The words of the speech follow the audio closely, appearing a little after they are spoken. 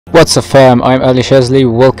What's up fam, I'm Ali Shazli,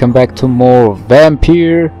 welcome back to more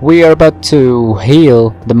Vampyr. We are about to heal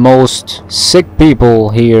the most sick people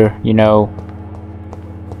here, you know.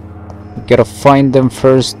 We gotta find them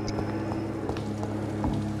first.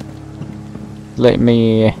 Let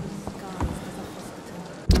me...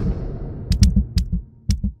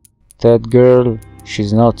 That girl,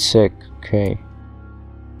 she's not sick, okay.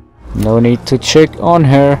 No need to check on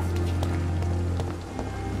her.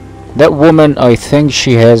 That woman, I think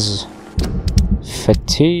she has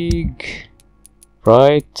fatigue,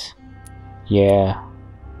 right? Yeah.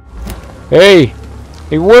 Hey!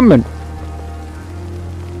 A woman!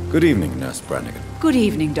 Good evening, Nurse Brannigan. Good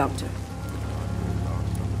evening, Doctor.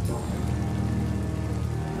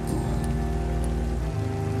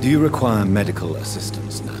 Do you require medical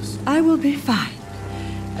assistance, Nurse? I will be fine,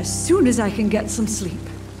 as soon as I can get some sleep.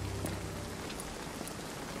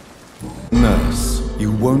 Nurse,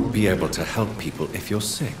 you won't be able to help people if you're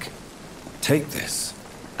sick. Take this,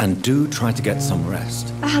 and do try to get some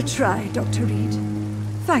rest. I'll try, Dr. Reid.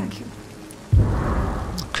 Thank you.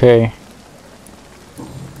 Okay.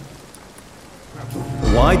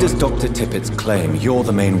 Why does Dr. Tippett's claim you're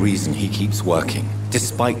the main reason he keeps working,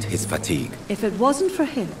 despite his fatigue? If it wasn't for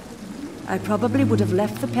him, I probably would have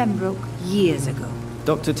left the Pembroke years ago.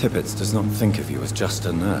 Dr. Tippett does not think of you as just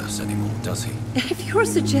a nurse anymore, does he? If you're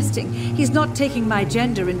suggesting he's not taking my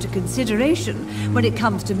gender into consideration when it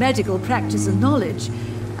comes to medical practice and knowledge,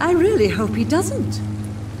 I really hope he doesn't.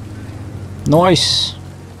 Nice.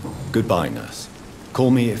 Goodbye, Nurse. Call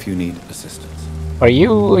me if you need assistance. Are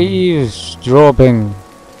you eavesdropping?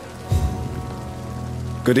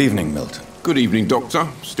 Good evening, Milton. Good evening, Doctor.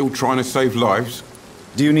 Still trying to save lives?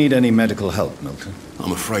 Do you need any medical help, Milton?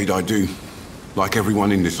 I'm afraid I do. Like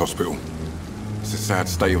everyone in this hospital. It's a sad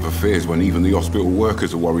state of affairs when even the hospital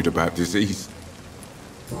workers are worried about disease.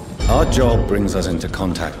 Our job brings us into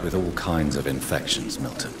contact with all kinds of infections,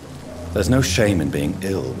 Milton. There's no shame in being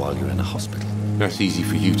ill while you're in a hospital. That's easy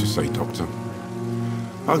for you to say, Doctor.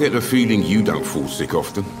 I get the feeling you don't fall sick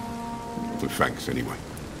often. But thanks, anyway.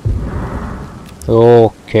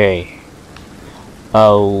 Okay.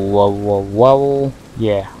 Oh,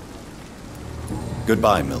 yeah.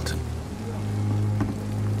 Goodbye, Milton.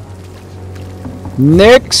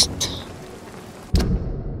 Next!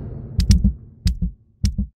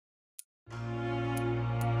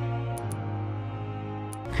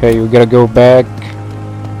 Okay, we gotta go back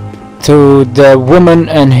to the woman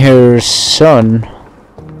and her son.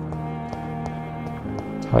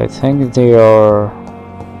 I think they are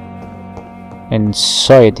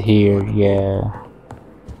inside here, yeah.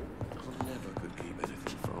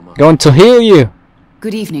 Going to heal you!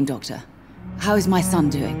 Good evening, Doctor. How is my son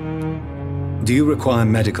doing? Do you require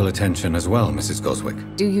medical attention as well, Mrs.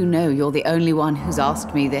 Goswick? Do you know you're the only one who's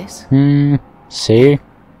asked me this? See?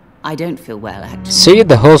 I don't feel well, actually. See,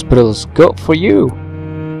 the hospital's good for you.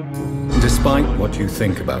 Despite what you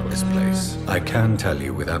think about this place, I can tell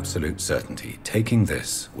you with absolute certainty, taking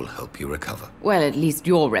this will help you recover. Well, at least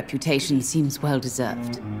your reputation seems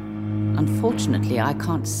well-deserved. Unfortunately, I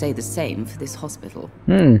can't say the same for this hospital.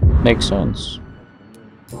 Makes sense.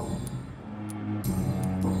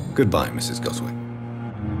 Goodbye, Mrs. Goswick.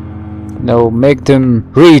 No, make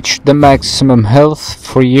them reach the maximum health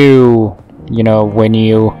for you, you know, when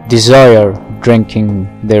you desire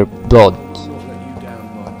drinking their blood.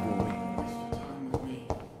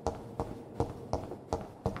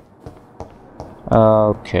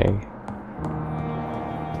 Okay.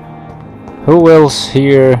 Who else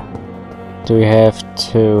here do we have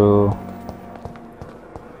to...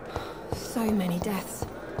 So many deaths.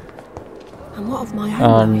 And what of my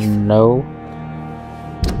own life? No.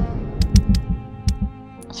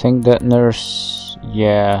 I think that nurse...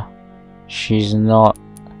 Yeah. She's not...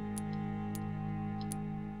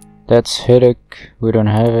 That's headache. We don't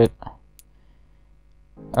have it.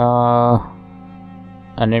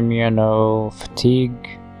 Anemia, no.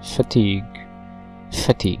 Fatigue.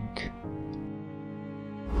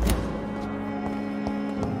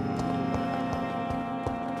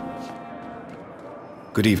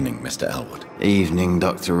 Good evening, Mr. Elwood. Evening,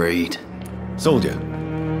 Dr. Reid. Soldier,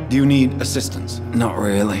 do you need assistance? Not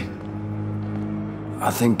really.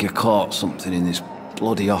 I think I caught something in this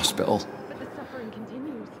bloody hospital.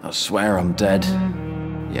 I swear I'm dead,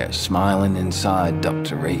 yet smiling inside,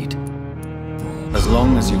 Dr. Reid. As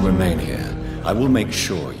long as you remain here, I will make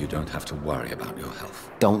sure you don't have to worry about your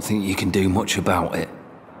health. Don't think you can do much about it.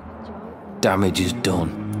 Damage is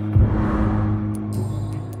done.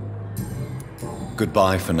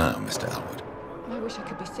 Goodbye for now, Mr. Elwood. I wish I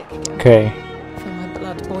could be sick again. Okay. Feel my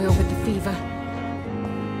blood boil with the fever.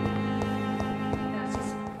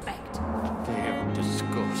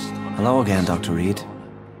 Disgust. Hello again, Dr. Reid.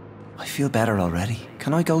 I feel better already.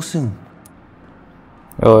 Can I go soon?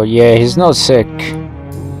 Oh yeah, he's not sick.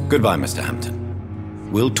 Goodbye, Mr.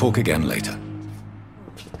 Hampton. We'll talk again later.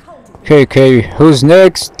 Okay, who's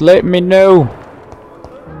next? Let me know.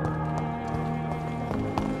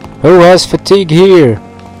 Who has fatigue here?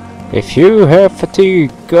 If you have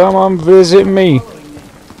fatigue, come and visit me.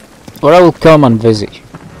 Or I will come and visit you.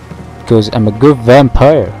 Because I'm a good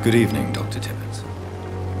vampire. Good evening, Dr. Tibbets.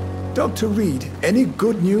 Dr. Reid, any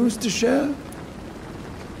good news to share?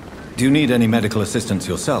 Do you need any medical assistance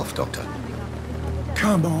yourself, Doctor?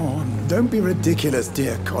 Come on, don't be ridiculous,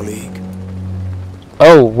 dear colleague.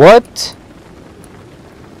 Oh, what?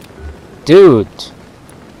 Dude.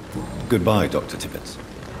 Goodbye, Dr. Tibbets.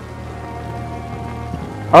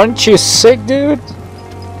 Aren't you sick, dude?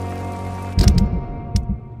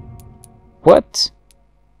 What?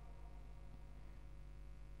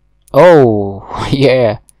 Oh,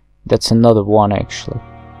 yeah. That's another one, actually.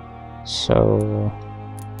 So...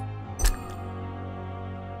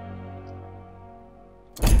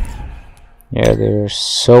 yeah, they're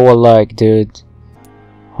so alike, dude.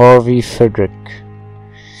 Harvey Frederick.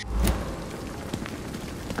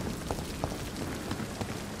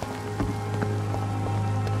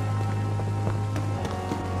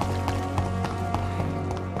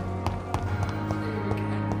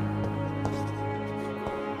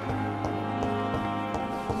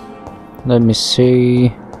 Let me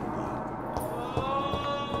see.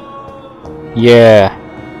 Yeah.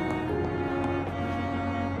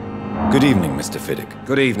 Good evening, Mr. Fiddick.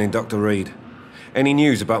 Good evening, Dr. Reid. Any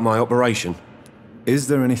news about my operation? Is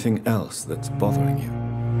there anything else that's bothering you?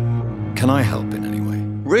 Can I help in any way?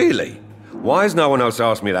 Really? Why has no one else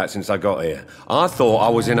asked me that since I got here? I thought I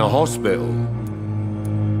was in a hospital.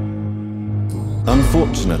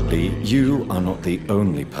 Unfortunately, you are not the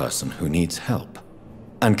only person who needs help.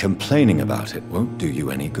 And complaining about it won't do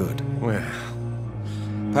you any good. Well,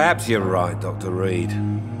 perhaps you're right, Dr. Reid.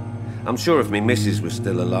 I'm sure if me missus was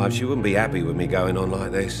still alive, she wouldn't be happy with me going on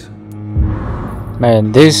like this.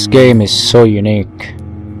 Man, this game is so unique.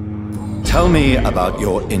 Tell me about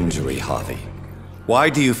your injury, Harvey.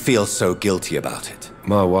 Why do you feel so guilty about it?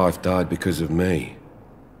 My wife died because of me.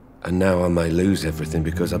 And now I may lose everything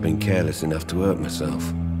because I've been careless enough to hurt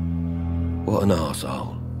myself. What an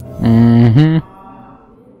arsehole. Mm-hmm.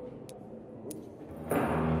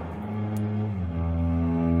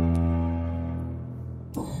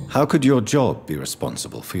 How could your job be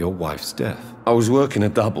responsible for your wife's death? I was working a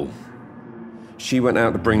double. She went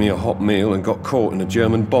out to bring me a hot meal and got caught in a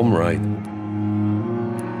German bomb raid.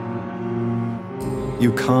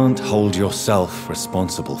 You can't hold yourself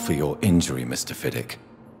responsible for your injury, Mr. Fiddick.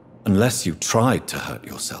 Unless you tried to hurt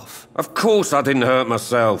yourself. Of course I didn't hurt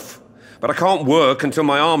myself. But I can't work until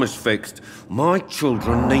my arm is fixed. My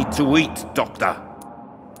children need to eat, Doctor.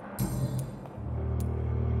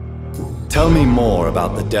 Tell me more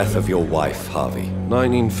about the death of your wife, Harvey.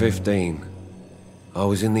 1915. I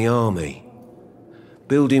was in the army.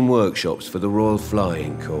 Building workshops for the Royal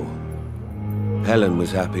Flying Corps. Helen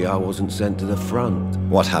was happy I wasn't sent to the front.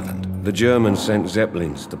 What happened? The Germans sent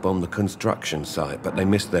Zeppelins to bomb the construction site, but they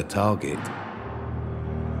missed their target.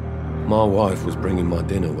 My wife was bringing my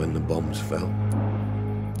dinner when the bombs fell.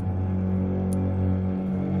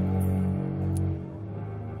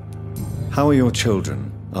 How are your children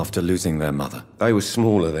after losing their mother? They were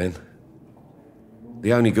smaller then.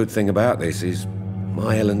 The only good thing about this is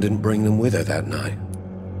my Helen didn't bring them with her that night.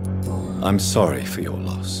 I'm sorry for your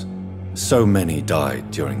loss. So many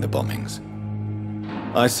died during the bombings.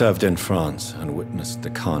 I served in France and witnessed the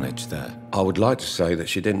carnage there. I would like to say that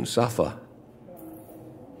she didn't suffer.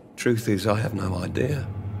 Truth is, I have no idea.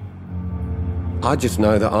 I just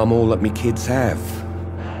know that I'm all that me kids have.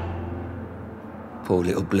 Poor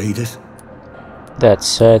little bleeders. That's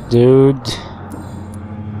sad, dude.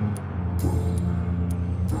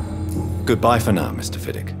 Goodbye for now, Mr.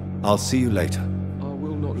 Fiddick. I'll see you later. I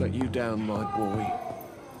will not let you down, my boy.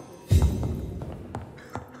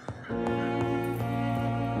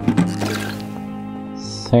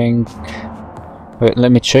 Wait,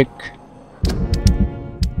 let me check.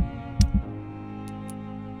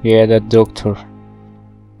 Yeah, that doctor.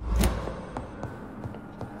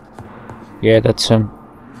 Yeah, that's him.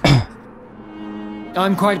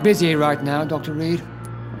 I'm quite busy right now, Dr. Reid.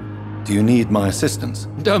 Do you need my assistance?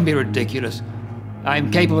 Don't be ridiculous. I'm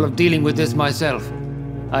capable of dealing with this myself.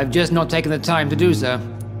 I've just not taken the time to do so.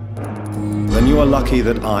 Then you are lucky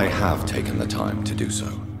that I have taken the time to do so.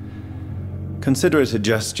 Consider it a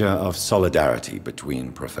gesture of solidarity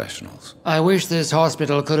between professionals. I wish this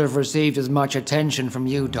hospital could have received as much attention from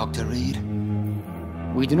you, Dr. Reid.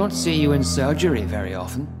 We do not see you in surgery very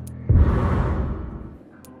often.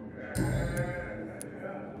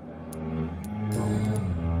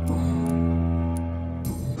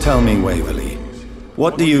 Tell me, Waverley,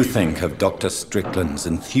 what do you think of Dr. Strickland's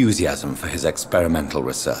enthusiasm for his experimental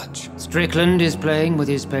research? Strickland is playing with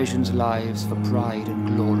his patients' lives for pride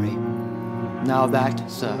and glory. Now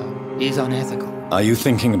that, sir, is unethical. Are you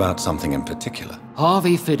thinking about something in particular?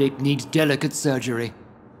 Harvey Fiddick needs delicate surgery.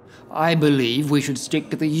 I believe we should stick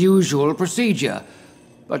to the usual procedure,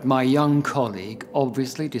 but my young colleague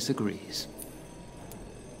obviously disagrees.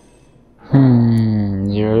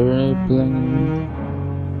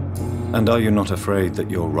 And are you not afraid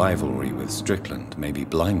that your rivalry with Strickland may be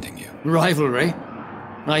blinding you? Rivalry?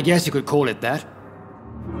 I guess you could call it that.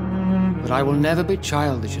 But I will never be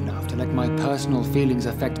childish enough to let my personal feelings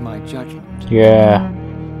affect my judgment. Yeah.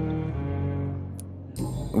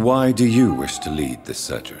 Why do you wish to lead this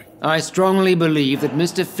surgery? I strongly believe that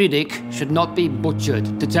Mr. Fiddick should not be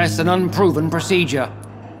butchered to test an unproven procedure.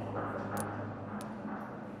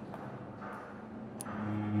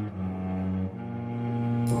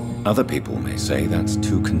 Other people may say that's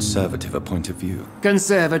too conservative a point of view.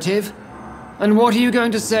 Conservative? And what are you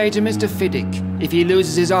going to say to Mr. Fiddick if he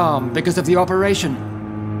loses his arm because of the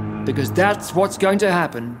operation? Because that's what's going to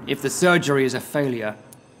happen if the surgery is a failure.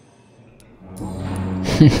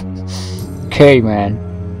 Okay, man.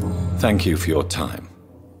 Thank you for your time.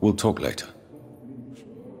 We'll talk later.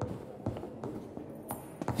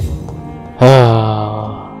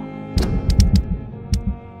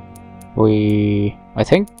 I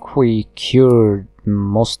think we cured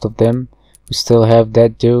most of them. We still have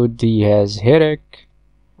that dude, he has headache,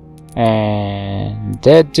 and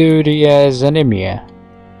that dude, he has anemia.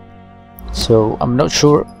 So I'm not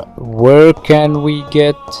sure where can we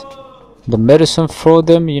get the medicine for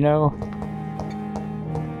them, you know.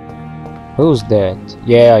 Who's that?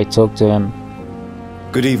 Yeah, I talked to him.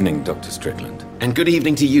 Good evening, Dr. Strickland. And good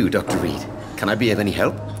evening to you, Dr. Reid. Can I be of any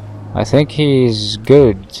help? I think he's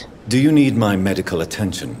good. Do you need my medical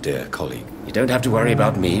attention, dear colleague? You don't have to worry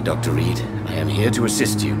about me, Dr. Reid. I am here to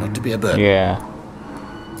assist you, not to be a burden. Yeah.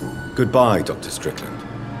 Goodbye, Dr. Strickland.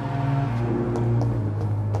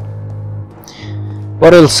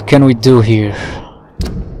 What else can we do here?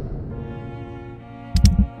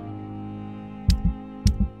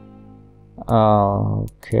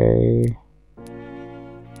 Okay.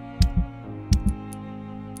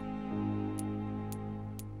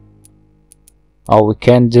 Oh, we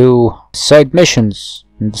can do side missions,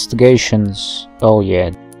 investigations. Oh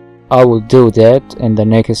yeah, I will do that in the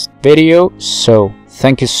next video. So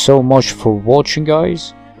thank you so much for watching,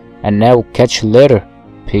 guys, and now catch you later.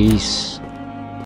 Peace.